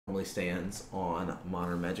normally stands on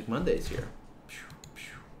Modern Magic Mondays here.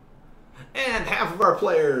 And half of our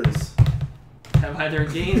players have either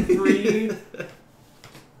gained 3,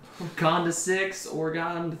 gone to 6, or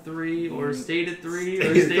gone to 3, or stayed at 3,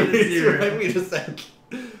 or stayed at 0. Right? We just like,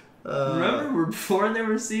 remember before there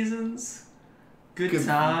were seasons? Good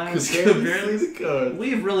times.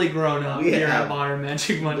 We've really grown up here at Modern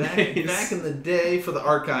Magic Mondays. Back in the day, for the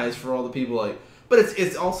archives, for all the people like, but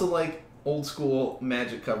it's also like old school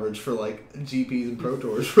Magic coverage for like GPs and Pro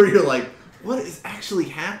Tours, where you're like, what is actually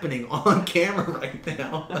happening on camera right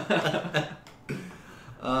now?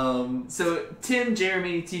 So Tim,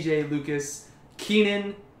 Jeremy, TJ, Lucas,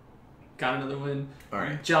 Keenan got another win. All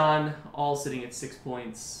right, John, all sitting at 6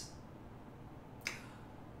 points.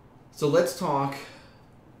 So let's talk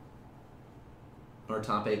our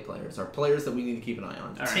top 8 players, our players that we need to keep an eye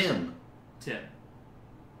on. All Tim. Tim.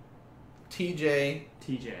 TJ.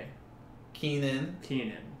 TJ. Keenan.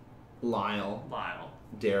 Keenan. Lyle. Lyle.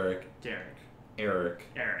 Derek. Derek. Eric.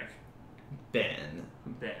 Eric. Ben.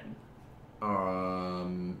 Ben. I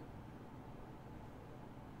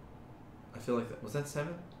feel like was that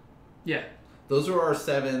 7? Yeah. Those are our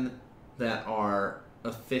 7 that are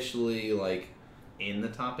officially like in the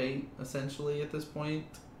top 8 essentially at this point.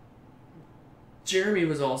 Jeremy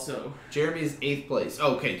was also. Jeremy's 8th place.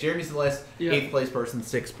 Okay, Jeremy's the last 8th place person,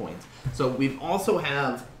 6 points. So we've also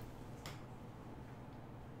have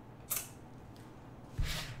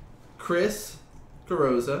Chris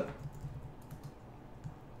Garoza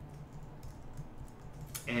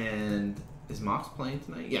and is Mox playing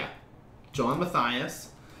tonight? Yeah. John Matthias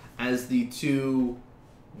as the 2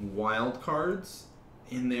 wild cards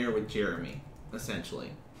in there with Jeremy,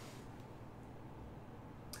 essentially.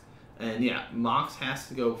 And yeah, Mox has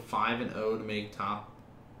to go 5-0 to make top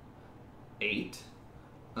 8.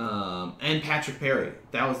 And Patrick Perry,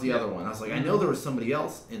 that was the other one. I was like, I know there was somebody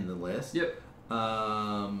else in the list. Yep.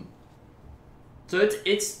 So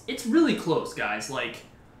it's really close, guys. Like,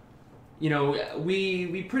 you know,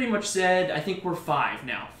 we pretty much said, I think we're 5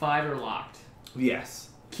 now. 5 are locked. Yes.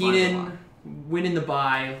 Keenan winning the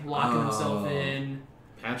bye, locking himself in.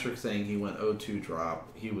 Patrick saying he went 0-2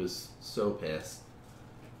 drop. He was so pissed.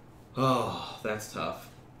 Oh, that's tough.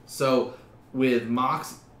 So with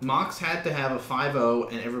Mox had to have a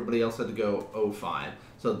 5-0 and everybody else had to go 0-5.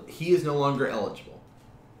 So he is no longer eligible.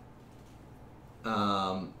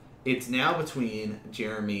 It's now between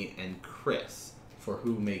Jeremy and Chris for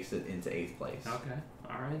who makes it into 8th place. Okay.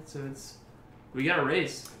 All right. So we got a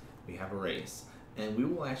race. We have a race. And we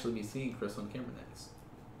will actually be seeing Chris on camera next.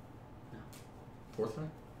 No. 4th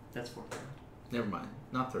round? That's 4th round. Never mind.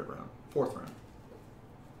 Not 3rd round. 4th round.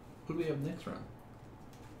 Who do we have next round?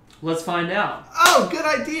 Let's find out. Oh, good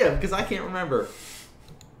idea, because I can't remember.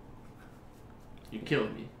 You're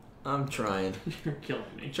killing me. I'm trying. You're killing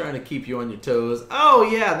me. I'm trying to keep you on your toes. Oh,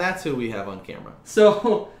 yeah, that's who we have on camera.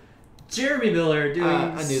 So, Jeremy Miller doing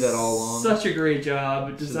I knew that all along. Such a great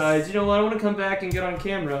job. Decides, you know what, I want to come back and get on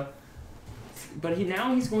camera. But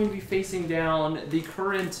now he's going to be facing down the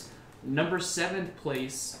current number 7th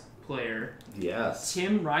place player. Yes.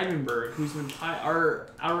 Tim Reidenberg, who's been our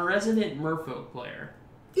resident Merfolk player.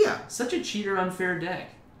 Yeah. Such a cheater, unfair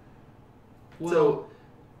deck. Well, so,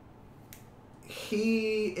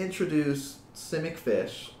 he introduced Simic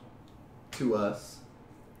Fish to us.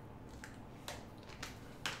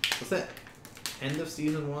 What's that? End of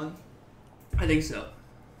season 1? I think so.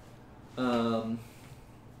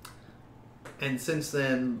 And since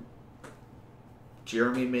then,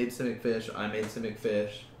 Jeremy made Simic Fish. I made Simic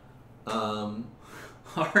Fish.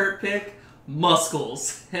 Heart pick,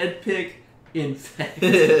 Muscles. Head pick, Infect.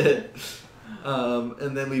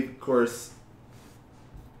 And then we, of course,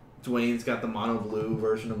 Dwayne's got the mono blue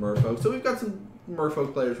version of Merfolk. So we've got some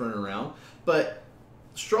Merfolk players running around. But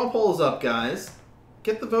straw poll is up, guys.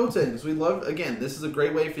 Get the votes in, because we love, again, this is a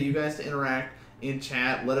great way for you guys to interact in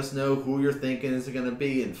chat. Let us know who you're thinking. Is it going to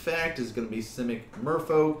be Infect? Is it going to be Simic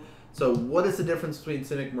Merfolk? So what is the difference between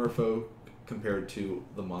Simic Merfolk compared to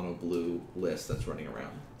the mono blue list that's running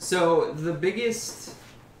around? So the biggest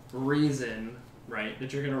reason, right,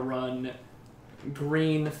 that you're going to run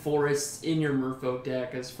green forests in your Merfolk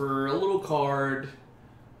deck is for a little card.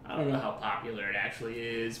 I don't know how popular it actually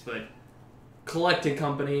is, but Collected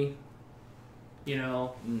Company, you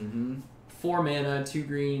know, 4 mana, 2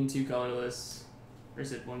 green, 2 colorless. Or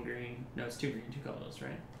is it 1 green? No, it's 2 green, 2 colorless,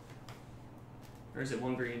 right? Or is it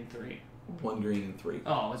 1 green, 3? 1 green and 3.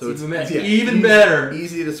 Oh, it's, so even better.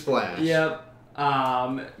 Easy to splash. Yep.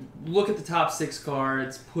 Look at the top 6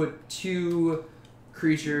 cards. Put 2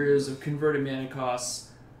 creatures of converted mana costs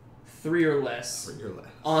 3 or less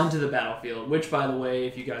onto the battlefield. Which, by the way,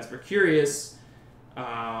 if you guys were curious,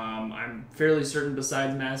 I'm fairly certain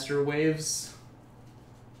besides Master Waves.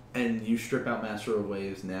 And you strip out Master of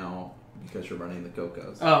Waves now because you're running the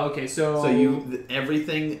Cocos. Oh, okay. So every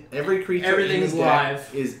creature everything's in the deck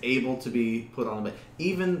live. is able to be put on the base.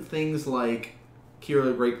 Even things like Kira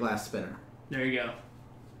the Great Glass Spinner. There you go.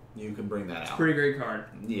 You can bring that It's out. a pretty great card.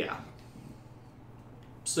 Yeah.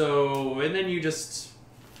 So, and then you just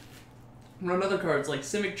run other cards like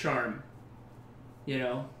Simic Charm. You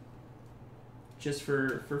know, just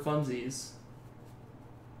for funsies.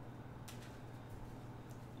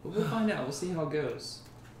 But we'll find out. We'll see how it goes.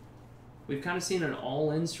 We've kind of seen an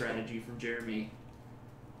all-in strategy from Jeremy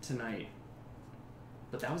tonight.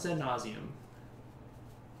 But that was ad nauseum.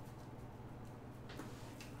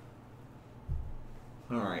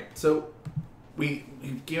 Alright, so we've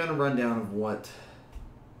given a rundown of what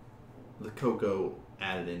the Coco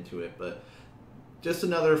added into it, but just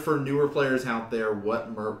another for newer players out there, what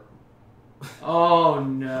Oh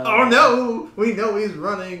no. Oh no! We know he's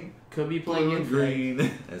running Could be playing blue and Infect.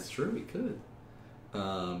 green. That's true, he could.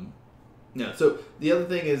 No, so the other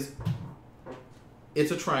thing is,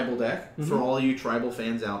 it's a tribal deck for all you tribal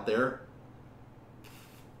fans out there.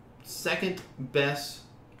 Second best,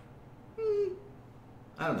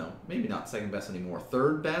 I don't know, maybe not second best anymore.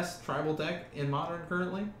 Third best tribal deck in Modern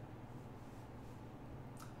currently.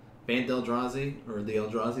 Band Eldrazi, or the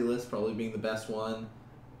Eldrazi list probably being the best one.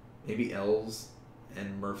 Maybe Elves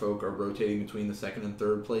and Merfolk are rotating between the second and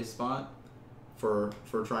third place spot for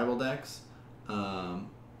tribal decks.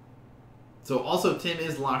 So also Tim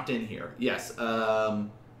is locked in here. Yes,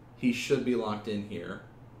 he should be locked in here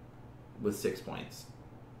with 6 points.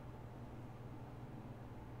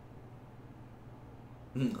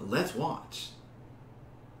 Let's watch.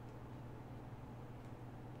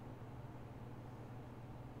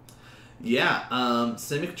 Yeah,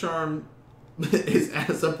 Simic Charm is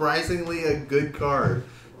surprisingly a good card.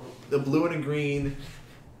 The blue and a green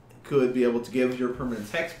could be able to give your permanents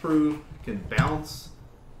hexproof, can bounce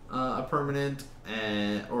a permanent,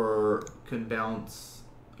 or can bounce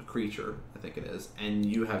a creature, I think it is, and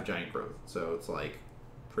you have giant growth, so it's like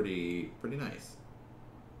pretty nice.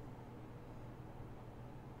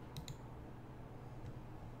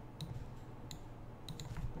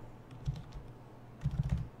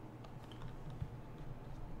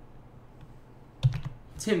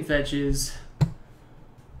 Tim fetches.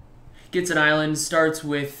 Gets an island, starts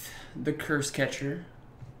with the Curse Catcher.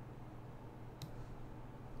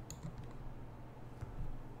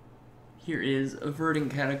 Here is Averting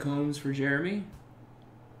Catacombs for Jeremy.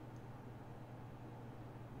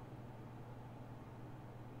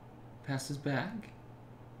 Passes back.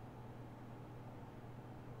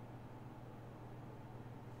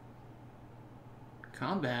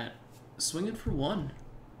 Combat. Swinging for 1.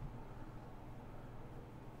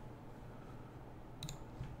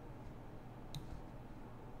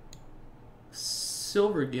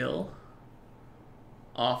 Silvergill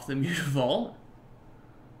off the Mutavault.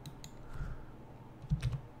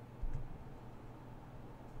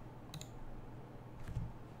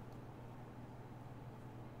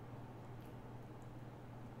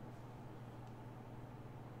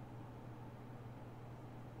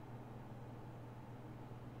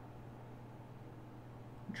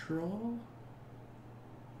 Draw.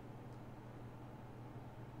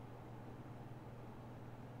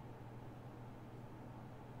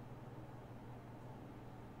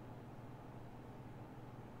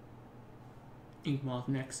 Inkmoth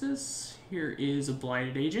Nexus. Here is a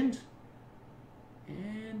Blighted Agent.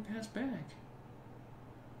 And pass back.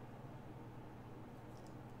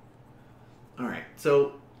 Alright,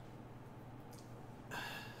 so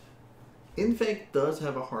Infect does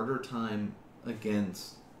have a harder time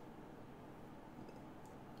against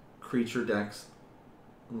creature decks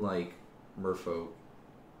like Merfolk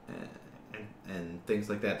and things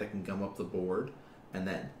like that can gum up the board and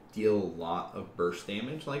that deal a lot of burst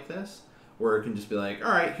damage like this, where it can just be like,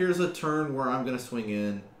 alright, here's a turn where I'm going to swing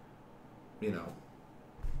in, you know,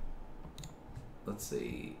 let's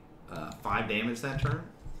see, 5 damage that turn.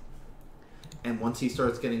 And once he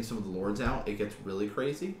starts getting some of the lords out, it gets really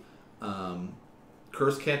crazy.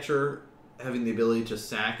 Curse Catcher having the ability to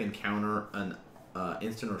sack and counter an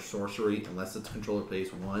instant or sorcery unless its controller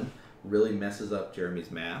plays 1 really messes up Jeremy's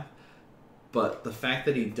math. But the fact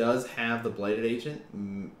that he does have the Blighted Agent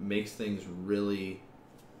makes things really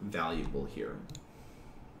valuable here.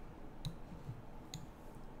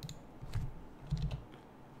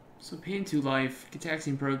 So Pain 2 Life,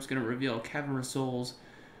 Gitaxian Probe's going to reveal Cavern of Souls,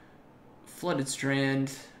 Flooded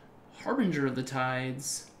Strand, Harbinger of the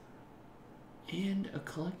Tides, and a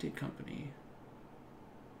Collected Company.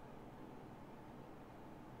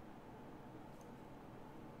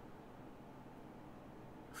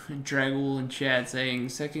 Dragul in chat saying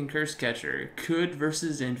second curse catcher. Could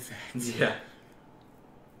versus Infect. Yeah.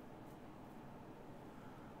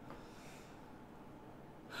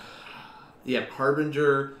 Yeah,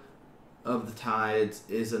 Harbinger of the Tides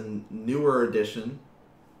is a newer addition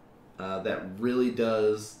that really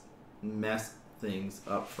does mess things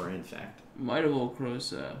up for Infect. Might of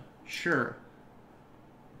Volcrosa. Sure.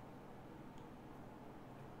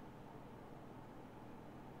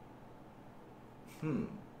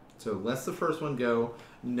 So let's the first one go,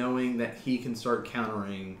 knowing that he can start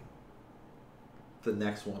countering the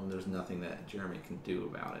next one. There's nothing that Jeremy can do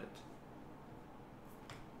about it.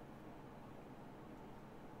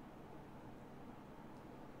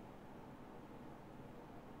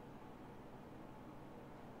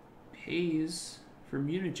 Pays for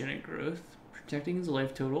mutagenic growth, protecting his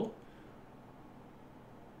life total.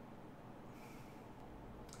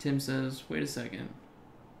 Tim says, wait a second.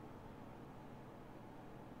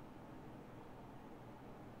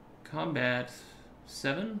 Combat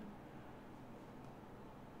 7?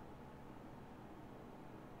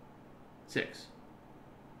 6.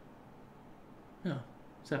 No,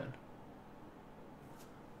 7.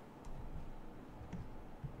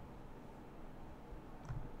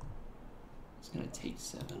 It's gonna take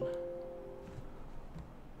 7.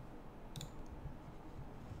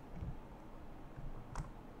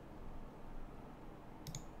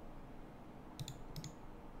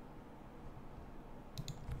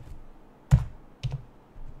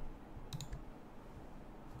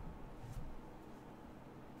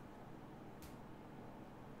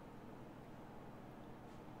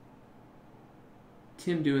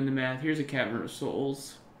 Tim doing the math. Here's a Cavern of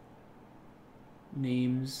Souls.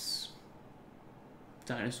 Names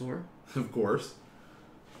dinosaur. Of course.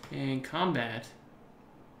 And combat.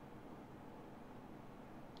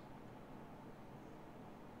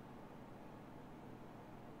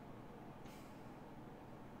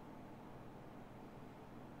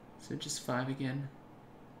 So just 5 again.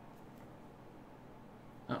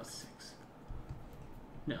 Oh, 6.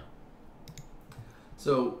 No.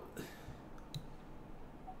 So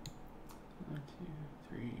 1, 2,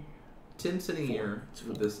 3. Tim's sitting here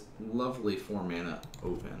with this lovely 4 mana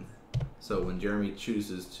open. So when Jeremy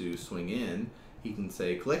chooses to swing in, he can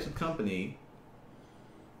say Collected Company,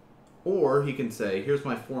 or he can say, here's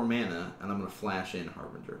my 4 mana, and I'm going to flash in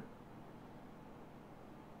Harbinger.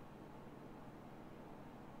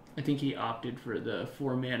 I think he opted for the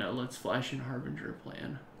 4 mana, let's flash in Harbinger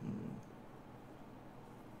plan.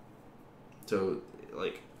 So,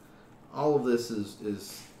 like, all of this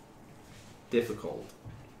is difficult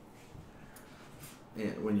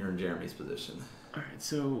when you're in Jeremy's position. Alright,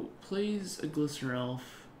 so plays a Glistener Elf.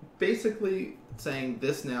 Basically saying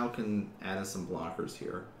this now can add us some blockers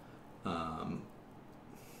here.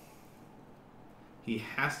 He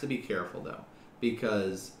has to be careful, though,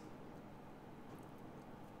 because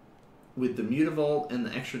with the Mutavault and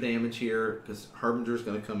the extra damage here, because Harbinger's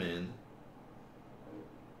going to come in.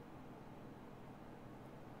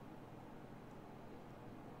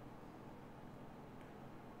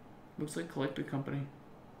 Looks like Collected Company.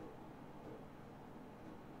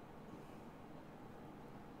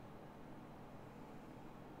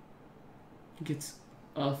 He gets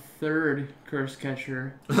a 3rd Curse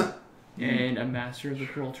Catcher and a Master of the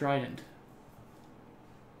Pearl Trident.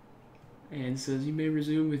 And says you may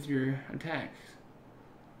resume with your attacks.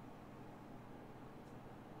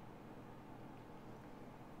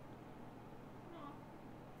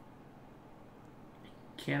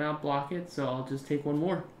 Cannot block it, so I'll just take 1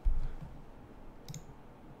 more.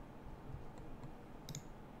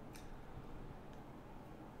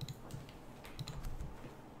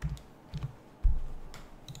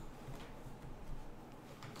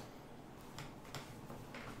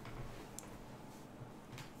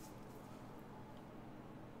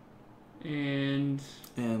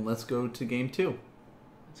 And let's go to game 2.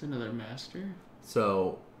 That's another master.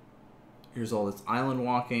 So here's all this island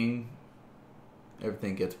walking.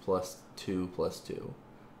 Everything gets +2/+2.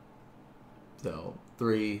 So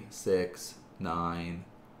 3, 6, 9,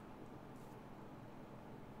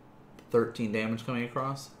 13 damage coming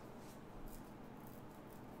across.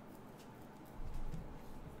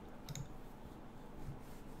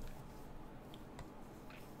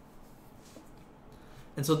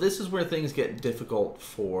 And so this is where things get difficult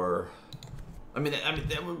for... I mean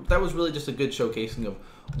that was really just a good showcasing of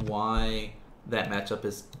why that matchup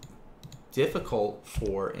is difficult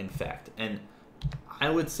for Infect. And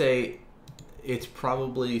I would say it's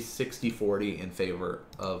probably 60-40 in favor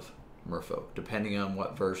of Merfolk, depending on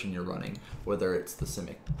what version you're running. Whether it's the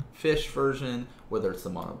Simic Fish version, whether it's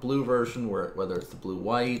the Mono Blue version, whether it's the Blue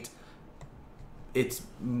White. it's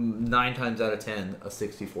 9 times out of 10 a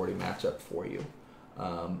 60-40 matchup for you.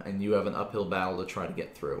 And you have an uphill battle to try to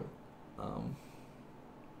get through.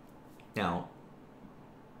 Now,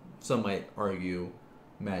 some might argue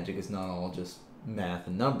Magic is not all just math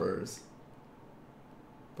and numbers,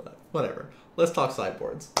 but whatever. Let's talk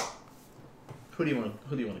sideboards. Who do you want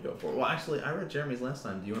to go for? Well, actually, I read Jeremy's last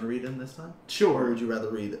time. Do you want to read him this time? Sure. Or would you rather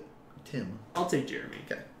read Tim? I'll take Jeremy.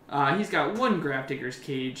 Okay. He's got 1 Grafdigger's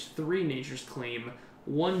Cage, 3 Nature's Claim,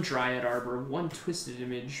 1 Dryad Arbor, 1 Twisted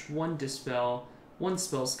Image, 1 Dispel, 1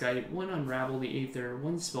 Spellskite, 1 Unravel the Aether,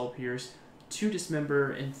 1 Spell Pierce, 2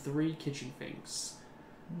 Dismember, and 3 Kitchen Finks.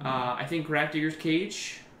 I think Grafdigger's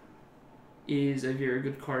Cage is a very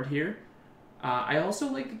good card here. I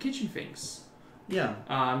also like the Kitchen Finks.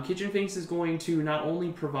 Yeah. Kitchen Finks is going to not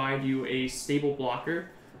only provide you a stable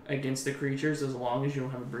blocker against the creatures as long as you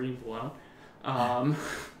don't have a Breeding Pool out,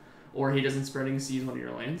 or he doesn't Spreading Seas one of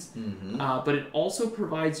your lands, but it also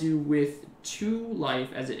provides you with 2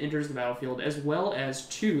 life as it enters the battlefield, as well as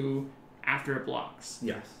 2 after it blocks.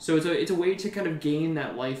 Yes. So it's a way to kind of gain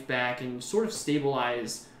that life back and sort of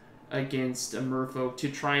stabilize against a Merfolk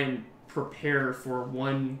to try and prepare for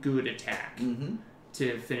 1 good attack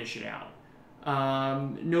to finish it out.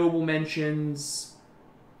 Noble mentions.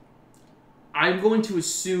 I'm going to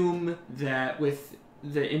assume that with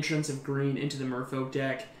the entrance of green into the Merfolk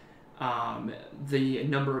deck, the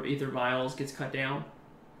number of Aether Vials gets cut down.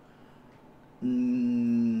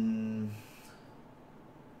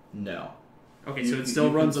 No. Okay, so it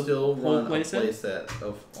still runs a whole playset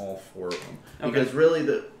of all 4 of them. Okay. Because really,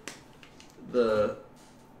 the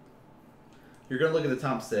you're going to look at the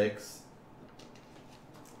top 6,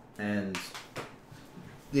 and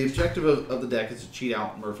the objective of the deck is to cheat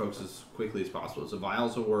out Merfolks as quickly as possible. So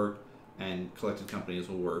Vials will work, and Collected Companies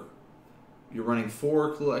will work. You're running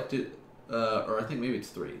 4 collected, or I think maybe it's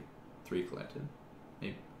 3. 3 collected.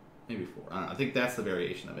 Maybe 4. I don't know. I think that's the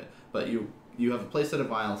variation of it. But you have a playset of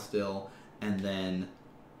Vials still, and then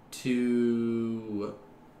 2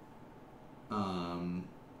 Simic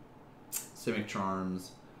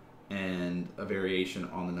Charms, and a variation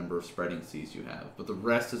on the number of Spreading Seas you have. But the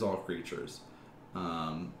rest is all creatures.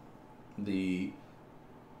 The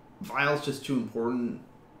Vial's just too important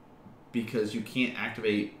because you can't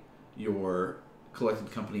activate your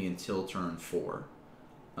Collected Company until turn 4.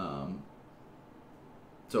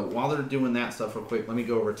 So while they're doing that stuff real quick, let me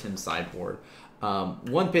go over Tim's sideboard.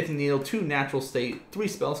 1 Pithing Needle, 2 Natural State, 3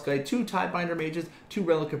 Spellskite, 2 Tidebinder Mages, 2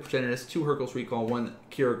 Relic of Progenitus, 2 Hercule's Recall, 1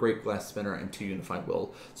 Kira Great Glass Spinner, and 2 Unified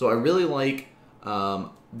Will. So I really like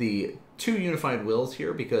the 2 Unified Wills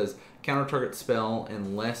here because counter target spell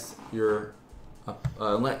unless you're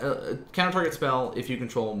counter target spell if you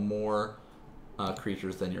control more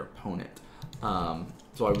creatures than your opponent.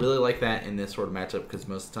 So I really like that in this sort of matchup because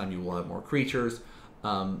most of the time you will have more creatures.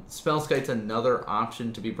 Spellskite's another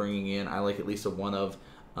option to be bringing in. I like at least a 1 of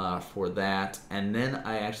for that. And then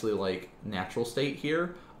I actually like Natural State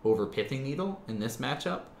here over Pithing Needle in this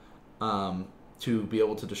matchup to be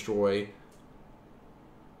able to destroy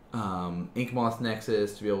Inkmoth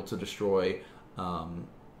Nexus, to be able to destroy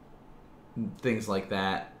things like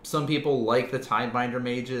that. Some people like the Tidebinder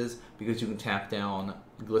Mages because you can tap down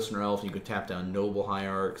Glistener Elf, you can tap down Noble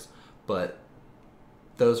Hierarchs, but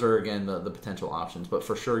those are, again, the potential options. But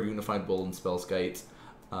for sure, Unified Will and Spellskites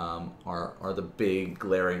are the big,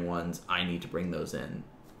 glaring ones. I need to bring those in.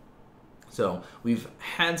 So we've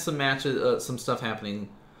had some matches, some stuff happening.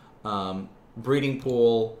 Breeding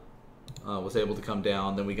Pool was able to come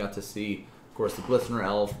down. Then we got to see, of course, the Glistener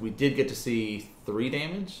Elf. We did get to see 3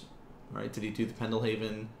 damage. Right? Did he do the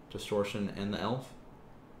Pendelhaven, Distortion, and the Elf?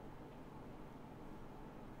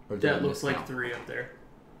 Or that looks like 3 up there.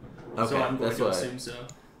 Okay, so I'm going to assume so.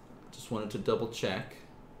 Just wanted to double check.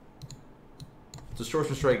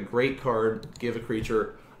 Distortion Strike, great card. Give a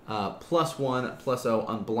creature +1/+0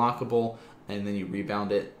 unblockable, and then you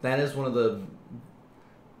rebound it. That is one of the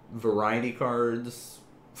variety cards,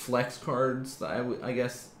 flex cards. That I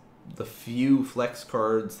guess the few flex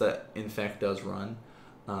cards that Infect does run.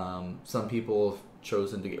 Some people have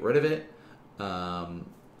chosen to get rid of it.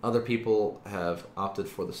 Other people have opted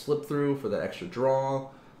for the slip through for that extra draw.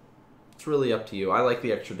 It's really up to you. I like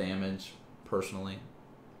the extra damage, personally.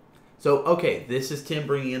 So, okay, this is Tim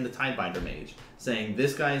bringing in the Tidebinder Mage, saying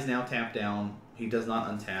this guy is now tapped down. He does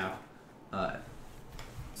not untap.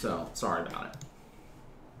 So, sorry about it.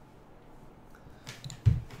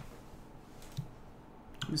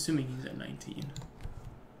 I'm assuming he's at 19.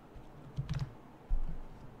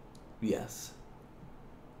 Yes.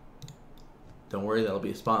 Don't worry, that'll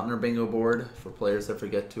be a spot on our bingo board for players that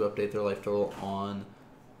forget to update their life total on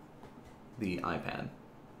the iPad.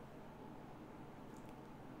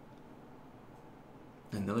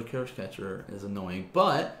 Another Curse Catcher is annoying,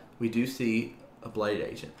 but we do see a Blighted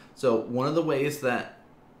Agent. So one of the ways that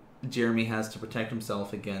Jeremy has to protect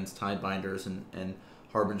himself against Tidebinders and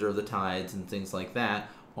Harbinger of the Tides and things like that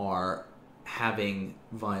are having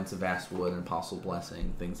Vines of Vastwood and Apostle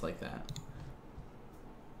Blessing, things like that.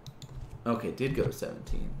 Okay, did go to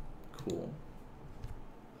 17. Cool.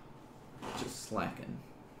 Just slacking.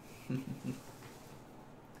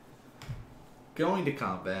 Going to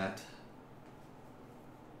combat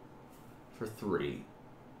for 3.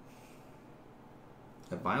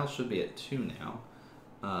 That Vial should be at 2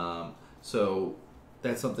 now. So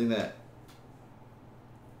that's something that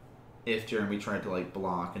if Jeremy tried to like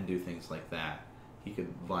block and do things like that, he could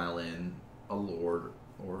vial in a Lord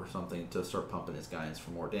or something to start pumping his guys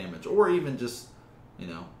for more damage. Or even just, you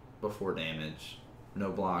know, before damage. No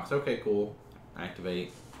blocks. Okay, cool.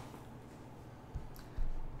 Activate.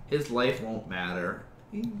 His life won't matter.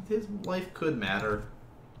 His life could matter.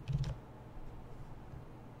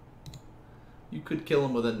 You could kill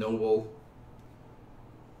him with a noble.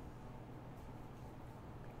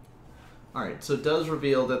 Alright, so it does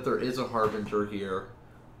reveal that there is a Harbinger here.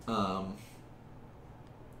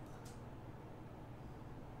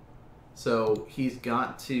 So he's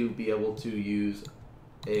got to be able to use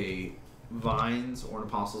a Vines or an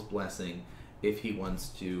Apostle's Blessing if he wants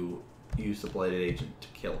to use the Blighted Agent to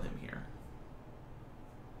kill him here.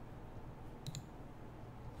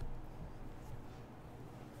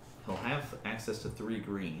 He'll have access to 3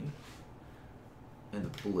 green and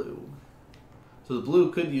the blue. So the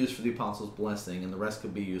blue could be used for the Apostle's Blessing and the rest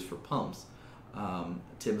could be used for pumps.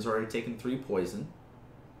 Tim's already taken 3 poison.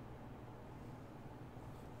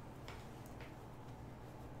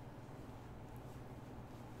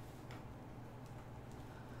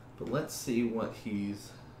 But let's see what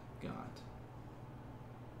he's got.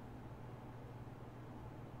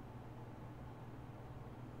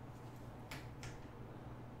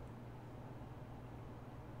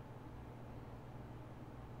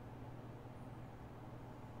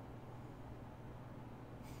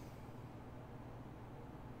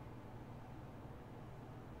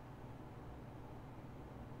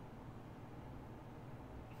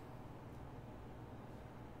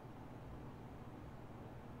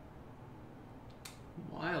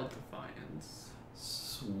 Wild Defiance.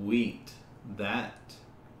 Sweet. That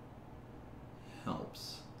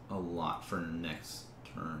helps a lot for next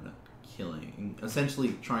turn killing.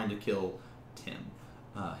 Essentially trying to kill Tim.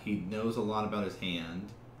 He knows a lot about his hand.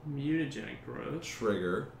 Mutagenic Growth.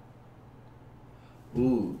 Trigger.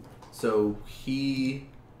 Ooh. So he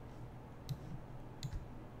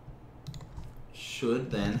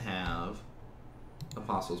should then have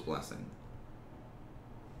Apostle's Blessing.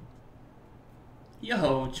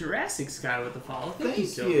 Yo, Jurassic Sky with the follow. Thank you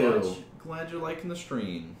so much. Glad you're liking the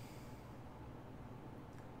stream.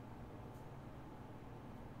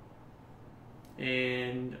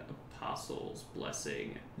 And Apostle's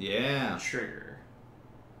Blessing. Yeah. Trigger.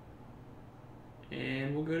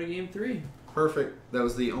 And we'll go to game 3. Perfect. That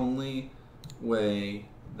was the only way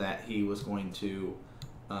that he was going to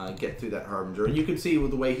get through that Harbinger. And you can see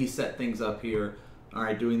with the way he set things up here. All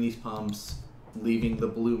right, doing these pumps, leaving the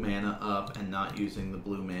blue mana up and not using the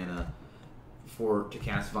blue mana to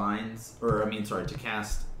cast Vines, or I mean, sorry, to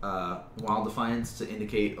cast Wild Defiance to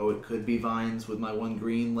indicate, oh, it could be Vines with my 1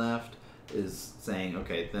 green left, is saying,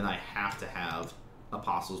 okay, then I have to have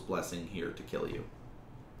Apostle's Blessing here to kill you.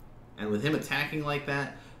 And with him attacking like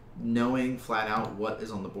that, knowing flat out what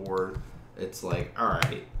is on the board, it's like,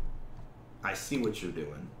 alright, I see what you're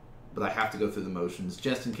doing, but I have to go through the motions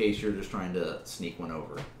just in case you're just trying to sneak one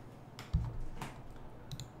over.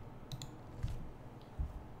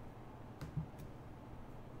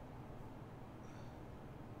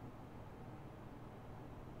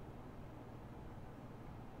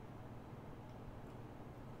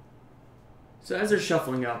 So as they're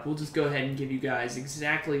shuffling up, we'll just go ahead and give you guys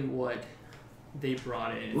exactly what they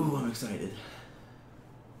brought in. Ooh, I'm excited.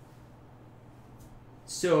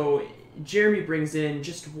 So Jeremy brings in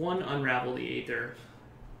just 1 Unravel the Aether.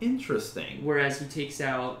 Interesting. Whereas he takes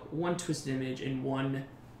out 1 Twisted Image and 1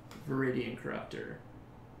 Viridian Corruptor.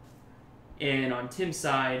 And on Tim's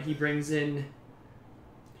side, he brings in...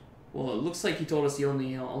 Well, it looks like he told us he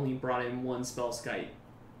only brought in 1 Spellskite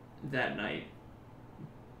that night.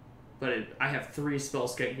 But I have 3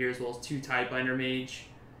 Spellskite here as well as 2 Tidebinder Mage.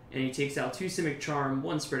 And he takes out 2 Simic Charm,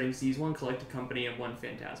 1 Spreading Seas, 1 Collected Company, and 1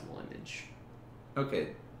 Phantasmal Image. Okay.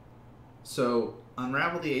 So,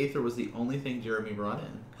 Unravel the Aether was the only thing Jeremy brought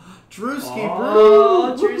in. Drewski Brew!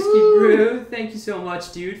 Oh, Drewski Brew. Thank you so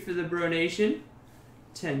much, dude, for the Bronation.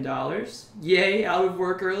 $10. Yay, out of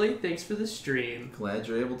work early. Thanks for the stream. Glad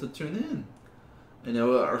you're able to tune in. I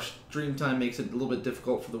know our stream time makes it a little bit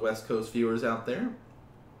difficult for the West Coast viewers out there.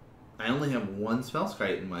 I only have one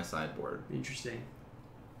Spellskite in my sideboard. Interesting.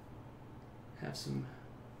 Have some...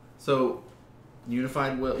 So,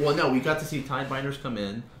 Unified Will... Well, no, we got to see Tidebinders come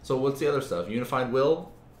in. So what's the other stuff? Unified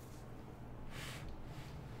Will?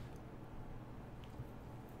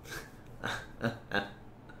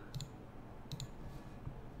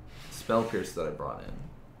 Spell Pierce that I brought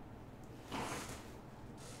in.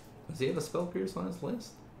 Does he have a Spell Pierce on his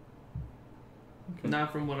list? Okay.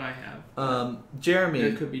 Not from what I have. Jeremy...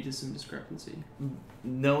 There could be just some discrepancy.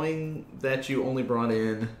 Knowing that you only brought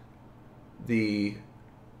in the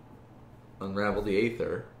Unravel the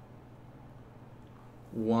Aether,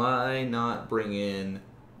 why not bring in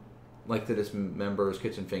like the Dismembers,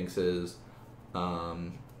 Kitchen Finxes,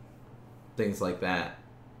 things like that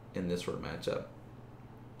in this sort of matchup?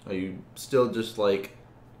 Are you still just like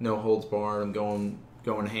no holds barred and going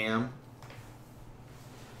ham?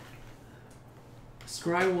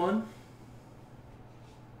 Scry 1.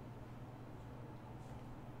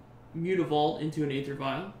 Mutavault into an Aether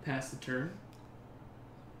Vial. Pass the turn.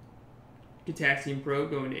 Gitaxian Probe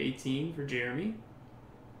going to 18 for Jeremy.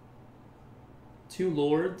 2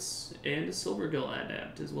 Lords and a Silvergill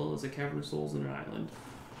Adept, as well as a Cavern of Souls and an Island.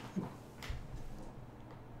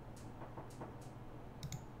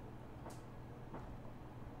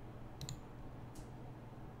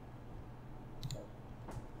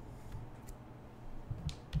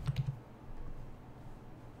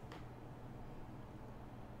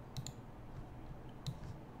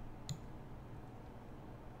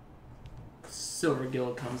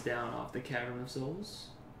 Silvergill comes down off the Cavern of Souls.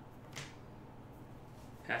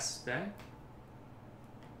 Passes back.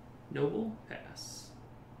 Noble, pass.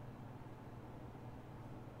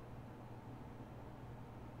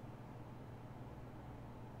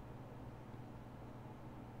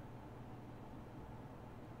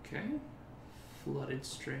 Okay. Flooded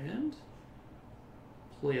Strand.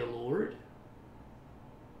 Play a Lord.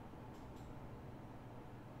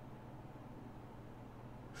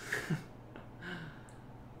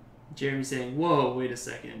 Jeremy saying, whoa, wait a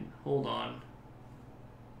second. Hold on.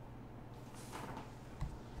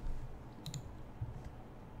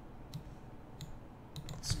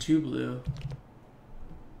 It's 2 blue.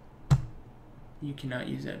 You cannot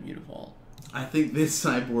use that Mutavault. I think this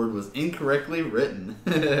sideboard was incorrectly written.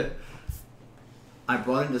 I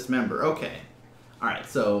brought in Dismember. Okay. Alright,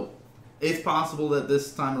 so it's possible that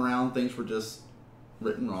this time around things were just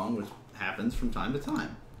written wrong, which happens from time to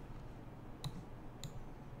time.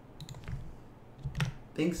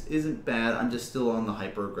 Things isn't bad. I'm just still on the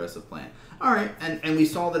hyper-aggressive plan. Alright, and we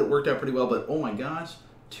saw that it worked out pretty well, but oh my gosh,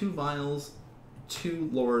 2 Vials, 2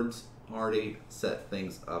 Lords already set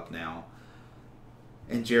things up now.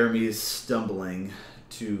 And Jeremy is stumbling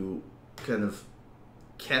to kind of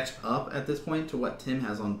catch up at this point to what Tim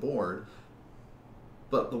has on board.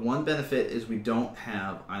 But the one benefit is we don't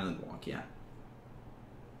have Island Walk yet.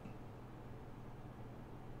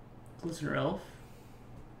 Glistener Elf.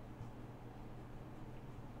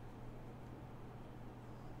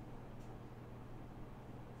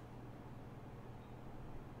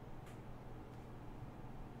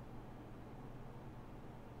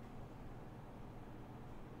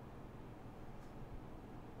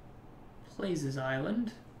 Plays his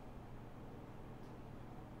island.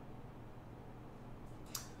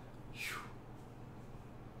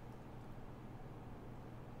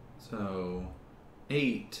 So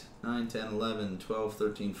 8, 9, 10, 11, 12,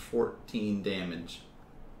 13, 14 damage.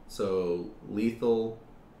 So lethal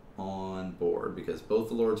on board because both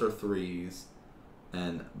the Lords are 3s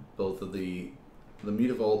and both of the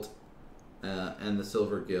Mutavault and the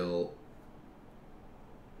Silvergill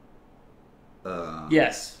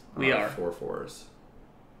yes, we are 4/4s.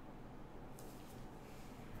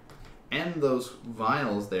 And those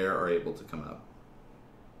vials there are able to come up.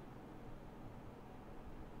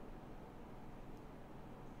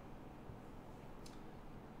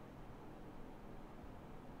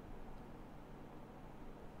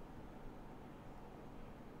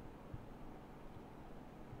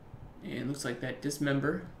 And looks like that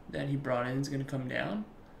Dismember that he brought in is going to come down.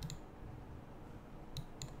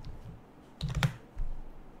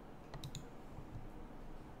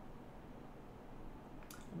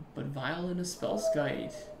 But Vial and a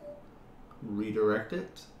Spellskite. Redirect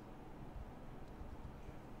it.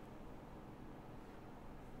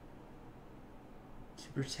 To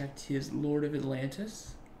protect his Lord of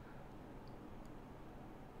Atlantis.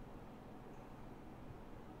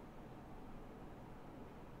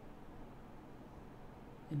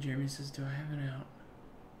 And Jeremy says, do I have an out?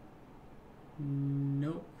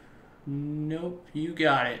 Nope. Nope, you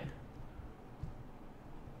got it.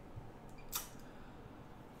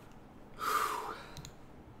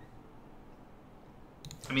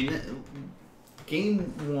 I mean,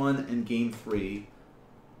 game 1 and game 3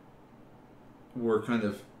 were kind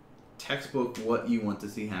of textbook what you want to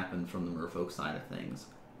see happen from the Merfolk side of things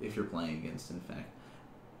if you're playing against Infect.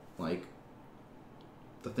 Like,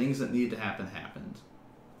 the things that needed to happen happened.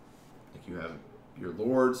 Like, you have your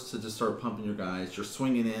lords to just start pumping your guys. You're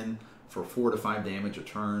swinging in for 4 to 5 damage a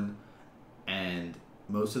turn, and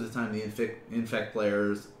most of the time the Infect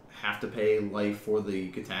players have to pay life for the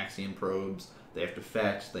Gitaxian probes. They have to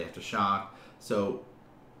fetch, they have to shock. So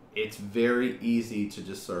it's very easy to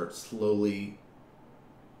just start slowly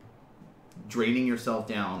draining yourself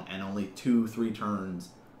down, and only 2-3 turns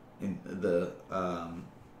in the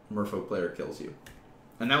Merfolk player kills you.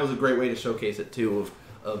 And that was a great way to showcase it too,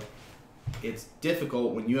 of it's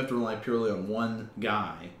difficult when you have to rely purely on one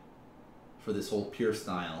guy for this whole pure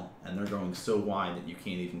style, and they're going so wide that you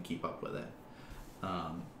can't even keep up with it.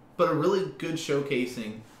 But a really good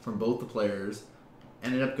showcasing from both the players.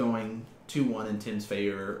 Ended up going 2-1 in Tim's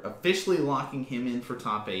favor, officially locking him in for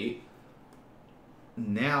top 8.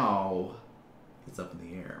 Now it's up in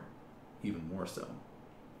the air, even more so.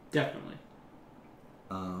 Definitely.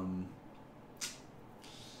 I'm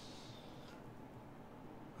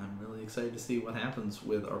really excited to see what happens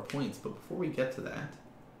with our points, but before we get to that,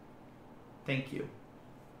 thank you.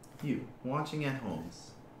 You, watching at home.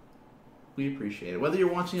 We appreciate it. Whether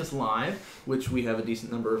you're watching us live, which we have a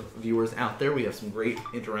decent number of viewers out there, we have some great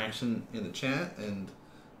interaction in the chat, and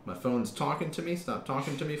my phone's talking to me. Stop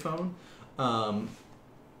talking to me, phone.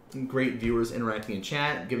 Great viewers interacting in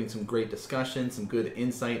chat, giving some great discussion, some good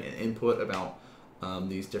insight and input about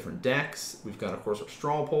these different decks. We've got, of course, our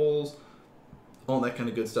straw polls, all that kind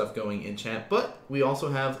of good stuff going in chat. But we also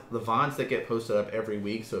have the VODs that get posted up every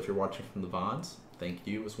week, so if you're watching from the VODs, thank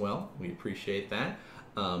you as well. We appreciate that.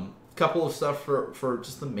 Couple of stuff for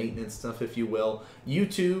just the maintenance stuff, if you will.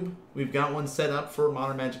 YouTube, we've got one set up for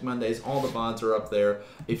Modern Magic Mondays. All the VODs are up there.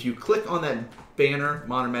 If you click on that banner,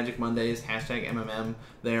 Modern Magic Mondays, #MMM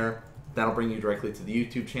there, that'll bring you directly to the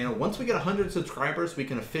YouTube channel. Once we get 100 subscribers, we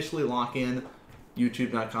can officially lock in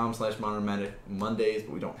youtube.com/Modern Magic Mondays,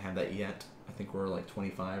 but we don't have that yet. I think we're like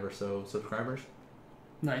 25 or so subscribers.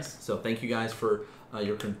 Nice. So thank you guys for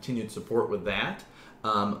your continued support with that.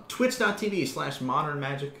 Twitch.tv/Modern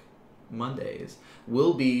Magic Mondays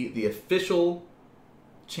will be the official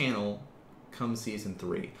channel come season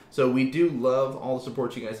 3. So we do love all the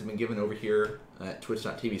support you guys have been giving over here at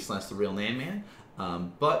twitch.tv/TheRealNanman.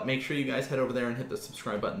 But make sure you guys head over there and hit the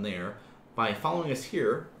subscribe button there. By following us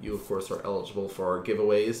here, you of course are eligible for our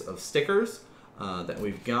giveaways of stickers that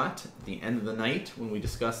we've got at the end of the night when we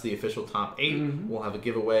discuss the official top 8. Mm-hmm. We'll have a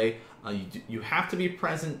giveaway. You have to be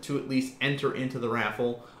present to at least enter into the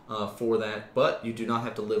raffle for that, but you do not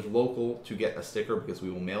have to live local to get a sticker because we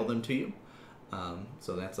will mail them to you.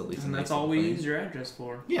 So that's at least and a that's nice all we thing. use your address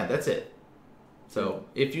for. Yeah, that's it. So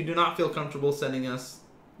if you do not feel comfortable sending us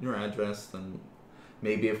your address, then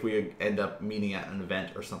maybe if we end up meeting at an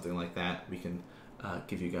event or something like that, we can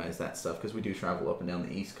give you guys that stuff, because we do travel up and down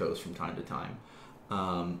the East Coast from time to time.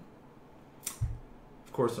 Of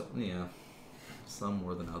course, yeah, some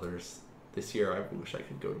more than others. This year, I wish I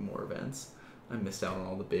could go to more events. I missed out on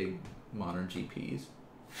all the big modern GPs.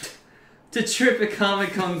 To Trip a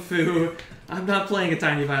Comic Kung Fu, I'm not playing a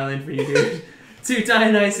tiny violin for you, dude. To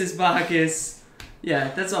Dionysus Bacchus,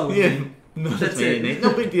 yeah, that's all we need. No, That's it.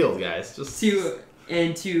 No big deal, guys. Just to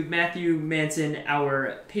Matthew Manson,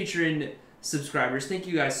 our patron subscribers, thank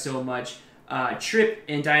you guys so much. Trip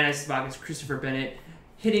and Dionysus Bacchus, Christopher Bennett,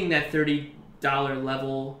 hitting that $30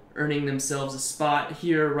 level, earning themselves a spot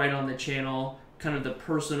here right on the channel, kind of the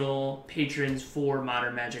personal patrons for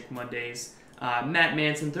Modern Magic Mondays. Matt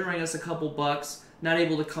Manson throwing us a couple bucks, not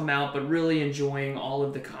able to come out, but really enjoying all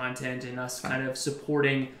of the content and us kind of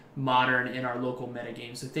supporting Modern in our local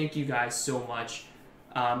metagame. So thank you guys so much.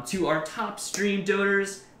 To our top stream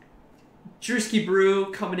donors, Drewski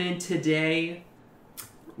Brew coming in today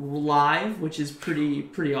live, which is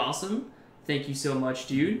pretty awesome. Thank you so much,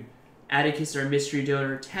 dude. Atticus, our mystery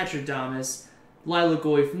donor, Tatradamus, Lila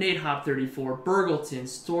Goif, Nate Hop 34, Burgleton,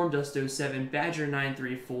 Stormdust 07, Badger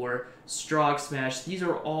 934, Strog Smash. These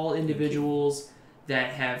are all individuals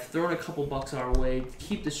that have thrown a couple bucks our way to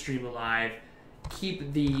keep the stream alive,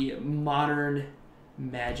 keep the Modern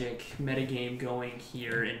Magic metagame going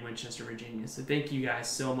here in Winchester, Virginia. So thank you guys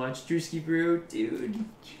so much. Drewski Brew, dude.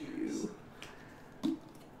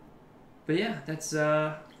 But yeah, that's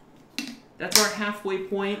our halfway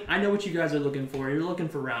point. I know what you guys are looking for. You're looking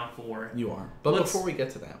for round 4. You are. But before we get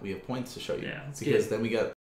to that, we have points to show you. Yeah, let's because get it. then we got